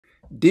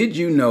Did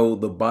you know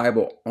the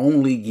Bible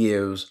only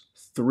gives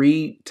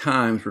 3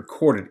 times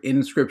recorded in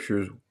the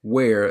scriptures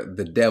where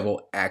the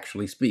devil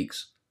actually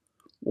speaks?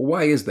 Well,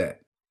 why is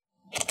that?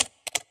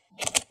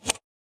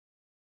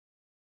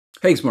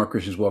 Hey, smart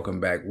Christians,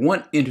 welcome back.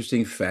 One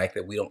interesting fact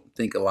that we don't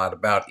think a lot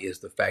about is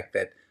the fact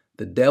that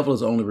the devil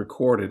is only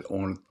recorded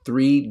on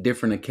 3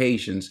 different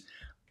occasions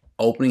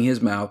opening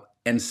his mouth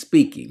and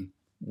speaking.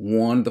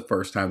 One, the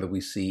first time that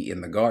we see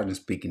in the garden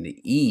speaking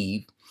to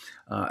Eve.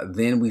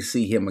 Then we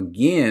see him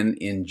again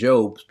in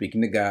Job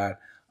speaking to God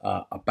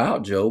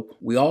about Job.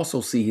 We also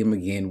see him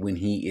again when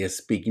he is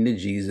speaking to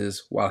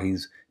Jesus while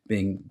he's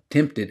being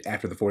tempted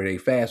after the 40-day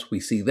fast. We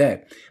see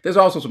that. There's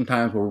also some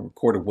times where we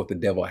recorded what the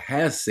devil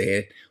has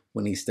said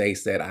when he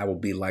states that I will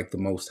be like the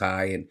Most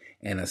High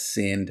and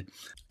ascend.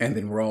 And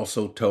then we're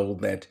also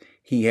told that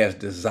he has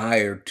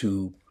desired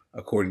to,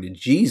 according to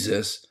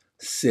Jesus,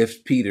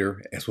 sift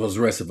Peter as well as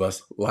the rest of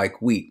us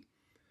like wheat.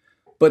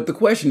 But the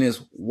question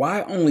is,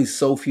 why only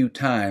so few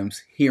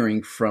times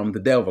hearing from the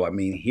devil? I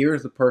mean,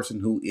 here's the person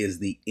who is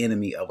the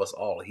enemy of us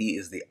all. He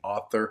is the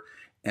author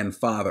and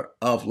father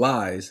of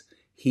lies.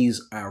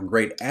 He's our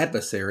great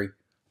adversary,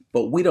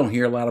 but we don't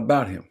hear a lot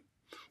about him.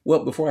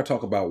 Well, before I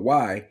talk about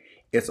why,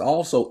 it's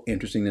also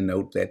interesting to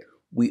note that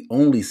we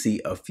only see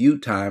a few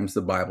times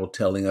the Bible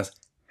telling us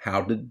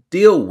how to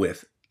deal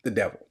with the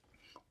devil.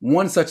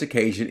 One such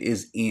occasion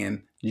is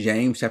in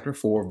James chapter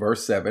 4,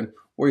 verse 7,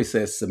 where he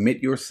says,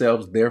 submit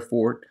yourselves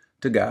therefore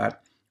to God,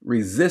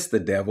 resist the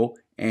devil,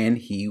 and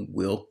he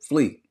will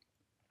flee.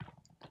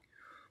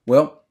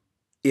 Well,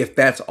 if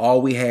that's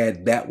all we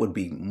had, that would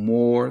be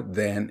more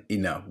than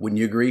enough. Wouldn't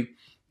you agree?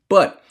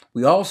 But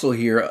we also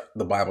hear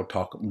the Bible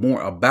talk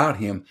more about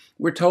him.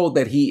 We're told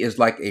that he is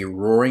like a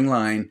roaring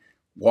lion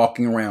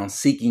walking around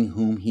seeking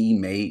whom he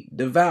may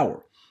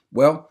devour.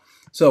 Well,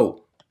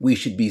 so we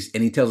should be,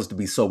 and he tells us to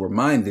be sober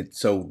minded.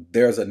 So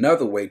there's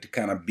another way to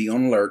kind of be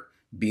on alert,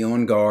 be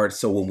on guard.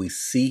 So when we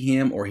see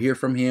him or hear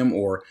from him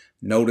or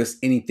notice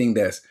anything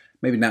that's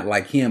maybe not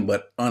like him,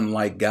 but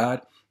unlike God,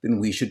 then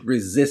we should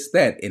resist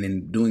that. And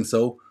in doing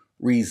so,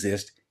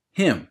 resist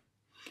him.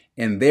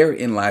 And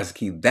therein lies the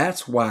key.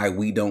 That's why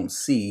we don't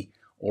see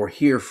or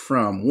hear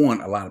from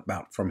a lot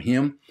about from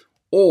him,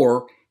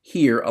 or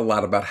hear a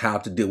lot about how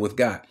to deal with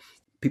God.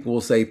 People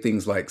will say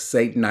things like,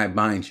 Satan, I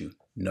bind you.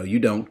 No, you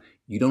don't.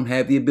 You don't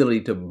have the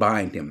ability to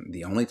bind him.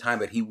 The only time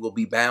that he will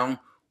be bound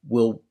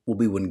will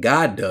be when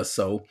God does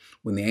so,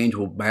 when the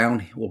angel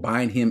will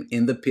bind him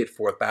in the pit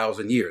for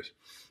 1,000 years.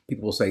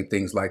 People will say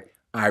things like,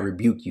 I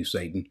rebuke you,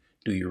 Satan.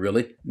 Do you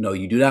really? No,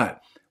 you do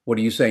not. What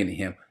are you saying to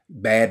him?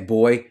 Bad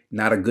boy,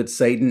 not a good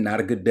Satan, not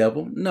a good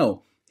devil?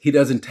 No, he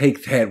doesn't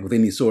take that with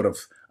any sort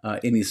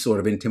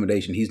of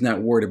intimidation. He's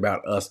not worried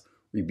about us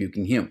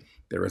rebuking him.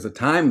 There is a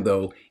time,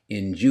 though,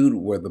 in Jude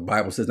where the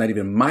Bible says not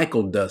even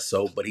Michael does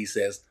so, but he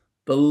says,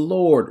 the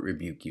Lord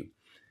rebuke you.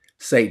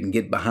 Satan,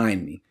 get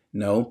behind me.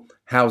 No,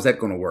 how's that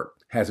going to work?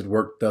 Has it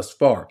worked thus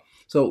far?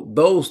 So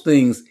those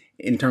things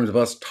in terms of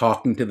us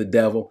talking to the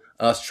devil,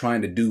 us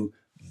trying to do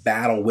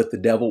battle with the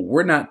devil,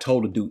 we're not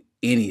told to do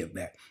any of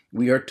that.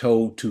 We are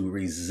told to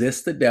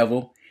resist the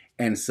devil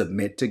and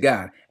submit to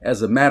God.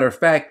 As a matter of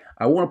fact,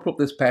 I want to put up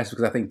this passage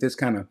because I think this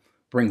kind of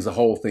brings the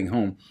whole thing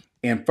home.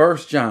 In 1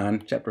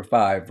 John chapter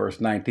 5, verse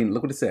 19,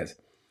 look what it says.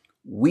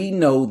 We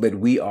know that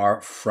we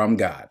are from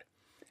God,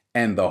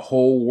 and the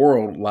whole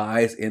world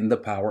lies in the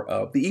power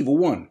of the evil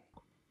one.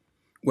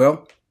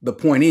 Well, the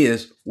point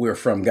is we're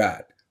from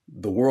God.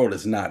 The world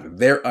is not.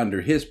 They're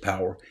under his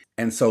power.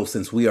 And so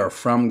since we are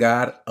from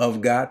God, of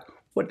God,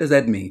 what does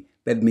that mean?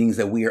 That means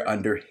that we are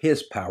under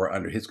his power,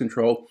 under his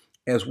control,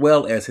 as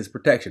well as his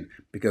protection.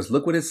 Because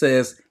look what it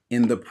says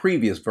in the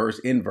previous verse,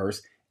 in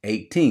verse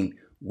 18.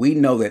 We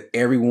know that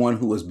everyone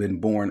who has been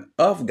born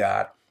of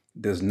God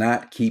does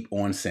not keep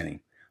on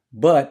sinning.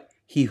 But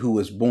he who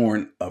is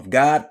born of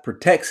God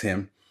protects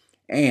him,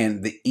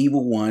 and the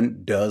evil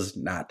one does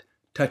not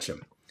touch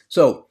him.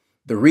 So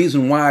the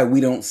reason why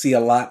we don't see a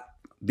lot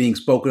being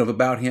spoken of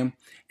about him,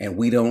 and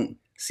we don't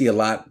see a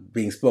lot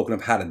being spoken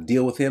of how to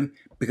deal with him,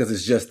 because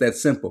it's just that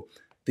simple.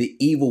 The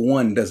evil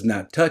one does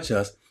not touch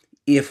us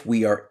if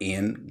we are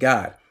in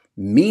God,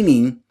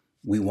 meaning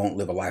we won't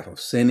live a life of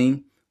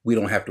sinning. We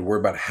don't have to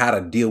worry about how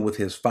to deal with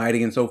his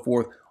fighting and so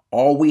forth.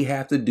 All we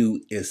have to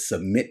do is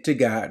submit to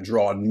God,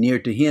 draw near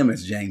to him,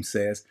 as James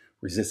says,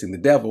 resisting the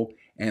devil,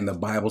 and the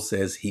Bible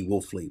says he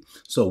will flee.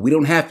 So we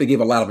don't have to give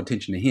a lot of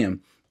attention to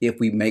him. If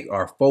we make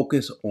our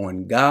focus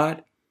on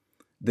God,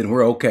 then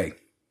we're okay.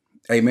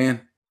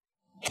 Amen.